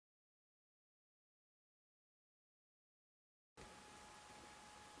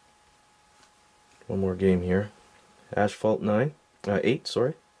one more game here. Asphalt 8,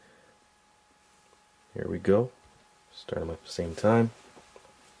 sorry. Here we go. Start them at the same time.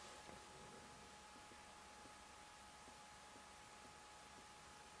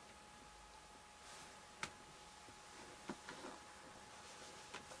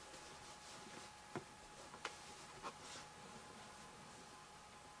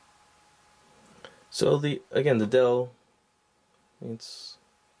 So the Dell, it's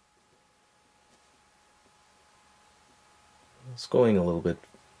going a little bit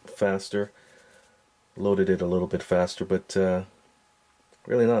faster. Loaded it a little bit faster, but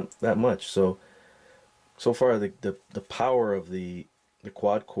really not that much. So far the power of the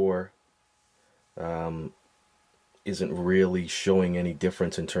quad core isn't really showing any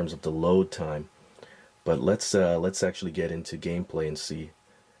difference in terms of the load time. But let's actually get into gameplay and see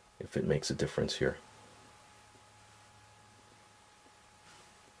if it makes a difference here.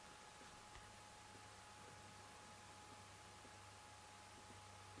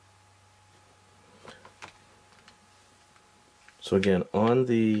 So again,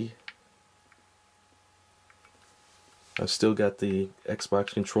 I've still got the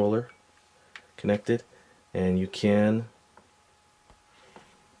Xbox controller connected, and you can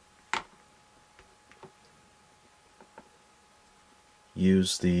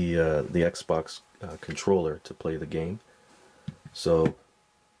use the Xbox controller to play the game. So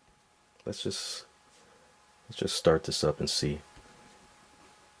let's just start this up and see.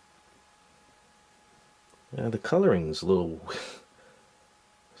 The coloring is a little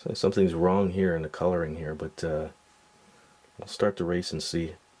something's wrong here in the coloring here, but I'll start the race and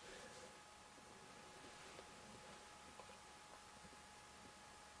see.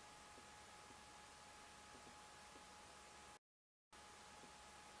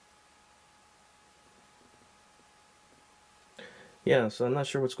 Yeah, so I'm not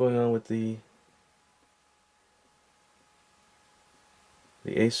sure what's going on with the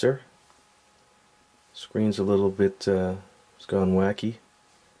Acer. Screen's a little bit it's gone wacky.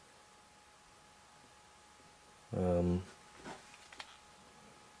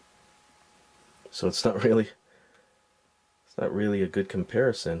 So it's not really a good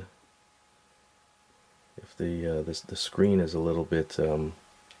comparison if the screen is a little bit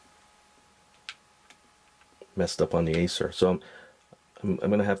messed up on the Acer. So I'm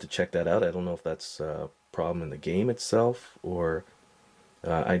gonna have to check that out. I don't know if that's a problem in the game itself, or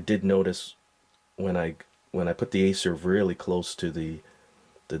I did notice when I put the Acer really close to the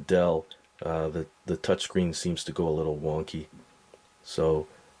Dell, the touchscreen seems to go a little wonky. So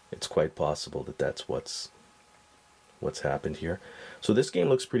it's quite possible that that's what's happened here. So this game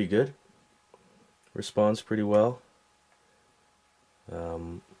looks pretty good. Responds pretty well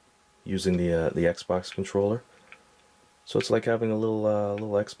using the Xbox controller. So it's like having a little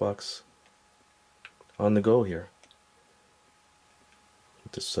Xbox on the go here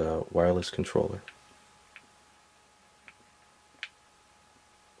with this wireless controller.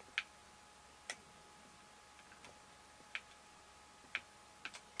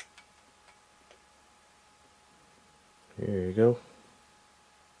 Here you go.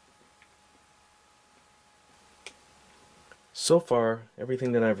 So far,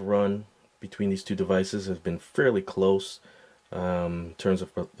 everything that I've run between these two devices has been fairly close in terms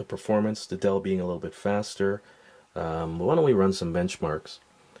of the performance, the Dell being a little bit faster. Why don't we run some benchmarks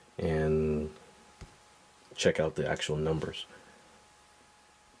and check out the actual numbers.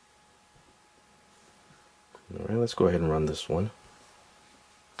 Alright, let's go ahead and run this one.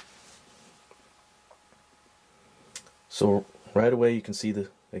 So right away you can see the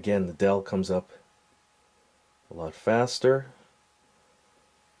Dell comes up a lot faster.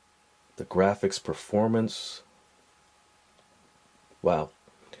 The graphics performance, wow.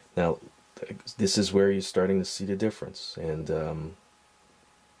 Now this is where you're starting to see the difference, and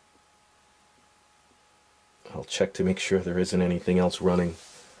I'll check to make sure there isn't anything else running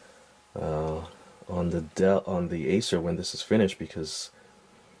on the Acer when this is finished, because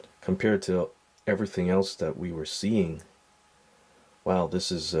compared to everything else that we were seeing, wow,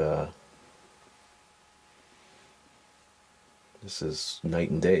 this is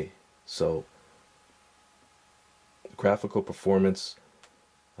night and day. So graphical performance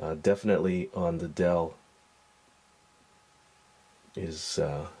definitely on the Dell is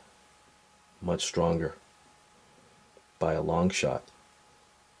much stronger by a long shot.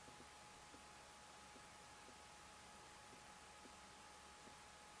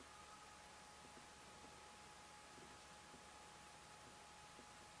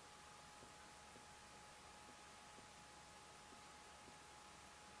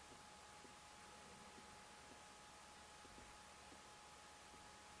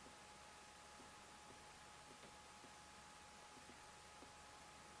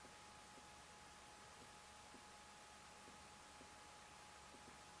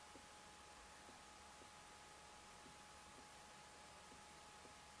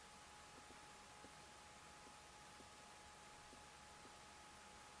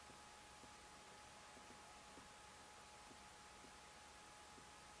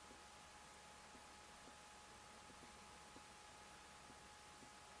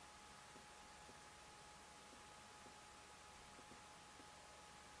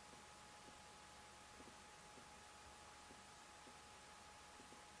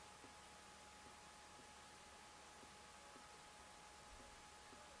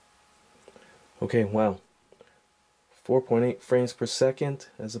 Okay, wow. 4.8 frames per second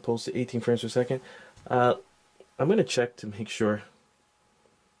as opposed to 18 frames per second. I'm going to check to make sure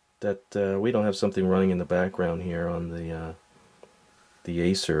that we don't have something running in the background here on the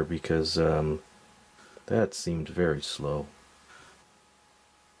Acer, because that seemed very slow.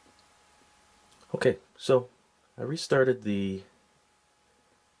 Okay, so I restarted the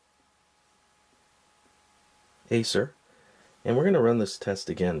Acer, and we're going to run this test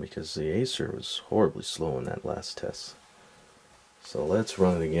again because the Acer was horribly slow in that last test. So let's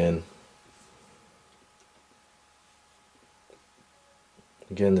run it again.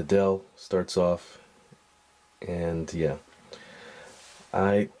 Again, the Dell starts off, and yeah,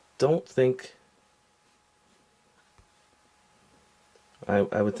 I don't think, I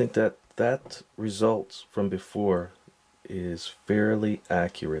would think that that result from before is fairly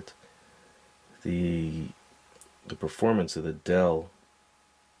accurate. The performance of the Dell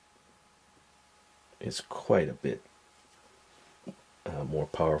is quite a bit more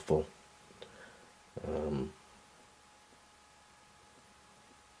powerful.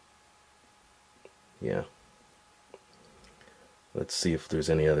 Yeah. Let's see if there's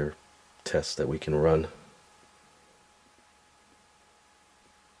any other tests that we can run.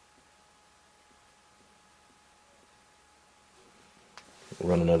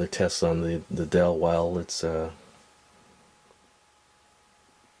 Run another test on the Dell while it's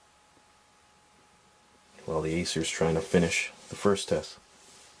while the Acer's trying to finish the first test.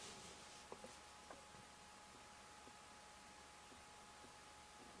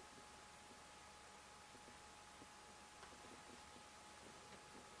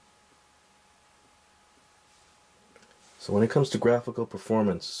 So when it comes to graphical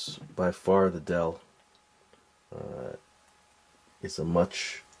performance, by far the Dell is a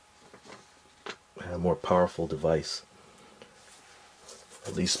much more powerful device,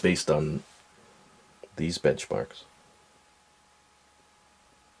 at least based on these benchmarks.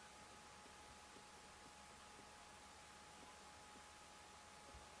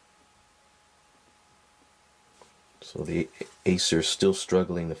 So the Acer is still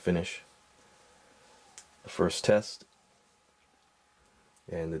struggling to finish the first test,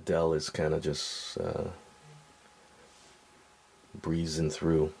 and the Dell is kind of just breezing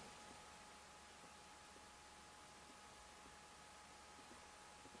through.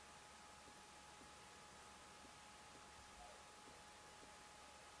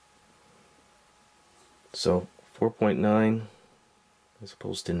 So 4.9 as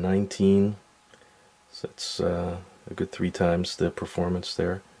opposed to 19, so that's a good 3 times the performance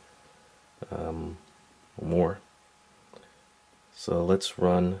there, more. So let's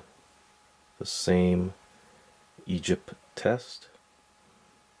run the same Egypt test,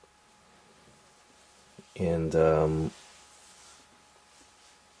 and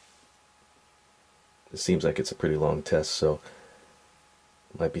it seems like it's a pretty long test, so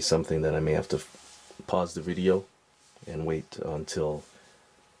it might be something that I may have to pause the video and wait until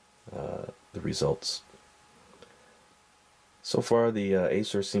the results. So far the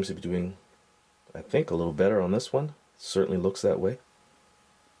Acer seems to be doing, I think, a little better on this one. It certainly looks that way.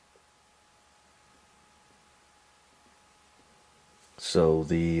 So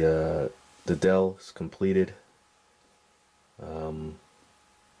the Dell is completed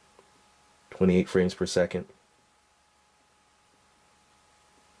 28 frames per second.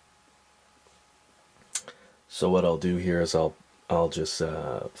 So what I'll do here is I'll just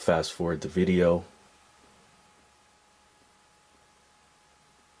fast forward the video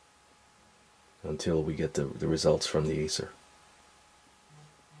until we get the results from the Acer.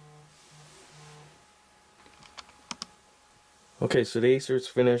 Okay, so the Acer's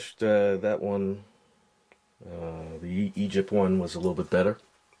finished. That one, the Egypt one, was a little bit better.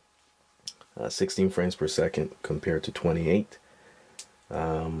 16 frames per second compared to 28.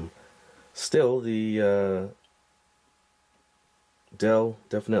 Still, the Dell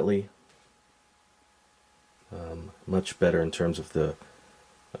definitely much better in terms of the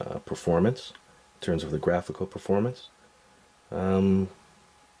performance, in terms of the graphical performance. Yeah,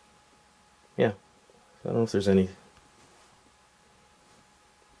 I don't know if there's any.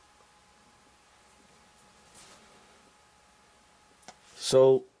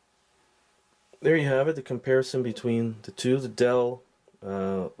 So there you have it, the comparison between the two. The Dell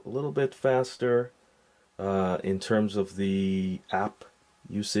a little bit faster in terms of the app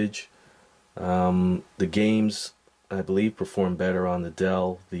usage. The games, I believe, perform better on the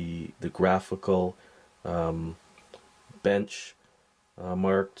Dell. The graphical bench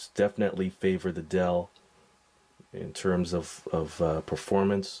marks definitely favor the Dell in terms of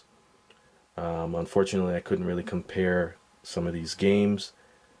performance. Unfortunately, I couldn't really compare some of these games.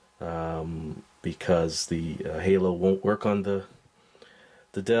 because the Halo won't work on the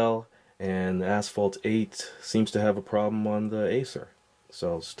Dell, and the Asphalt 8 seems to have a problem on the Acer.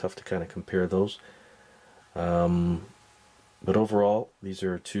 So it's tough to kind of compare those. But overall, these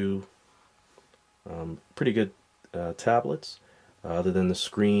are two pretty good tablets, other than the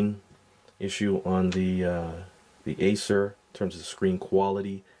screen issue on the Acer. In terms of screen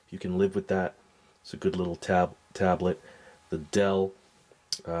quality, you can live with that. It's a good little tablet. The Dell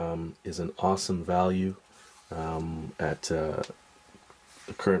is an awesome value at the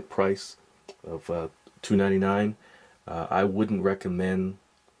current price of $299. I wouldn't recommend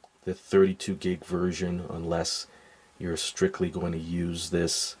the 32 gig version unless you're strictly going to use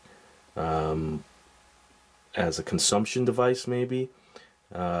this as a consumption device. Maybe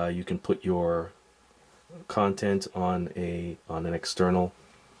you can put your content on an external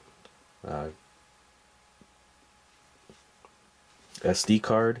SD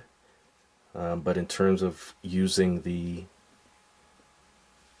card, but in terms of using the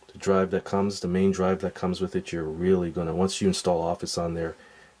drive that comes, the main drive that comes with it, you're really gonna, once you install Office on there,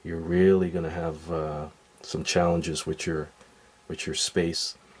 you're really gonna have some challenges with your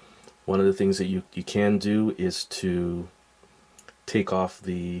space. One of the things that you can do is to take off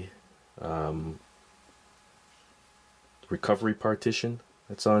the recovery partition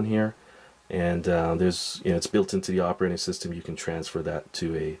that's on here, and there's, it's built into the operating system. You can transfer that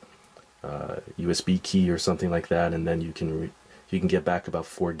to a USB key or something like that, and then you can get back about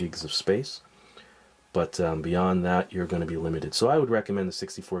 4 gigs of space. But beyond that, you're going to be limited. So I would recommend the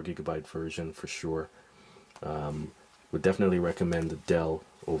 64 gigabyte version for sure. Would definitely recommend the Dell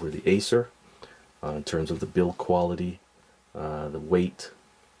over the Acer in terms of the build quality, the weight.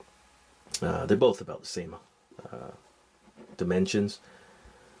 They're both about the same dimensions,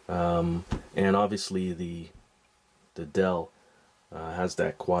 and obviously the Dell has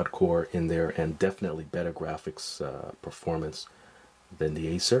that quad core in there, and definitely better graphics performance than the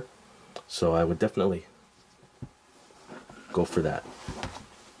Acer. So I would definitely go for that.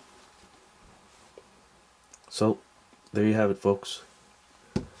 So there you have it, folks.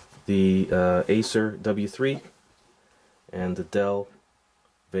 The Acer W3 and the Dell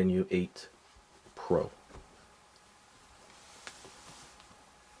Venue 8 Pro.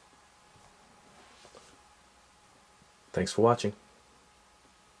 Thanks for watching.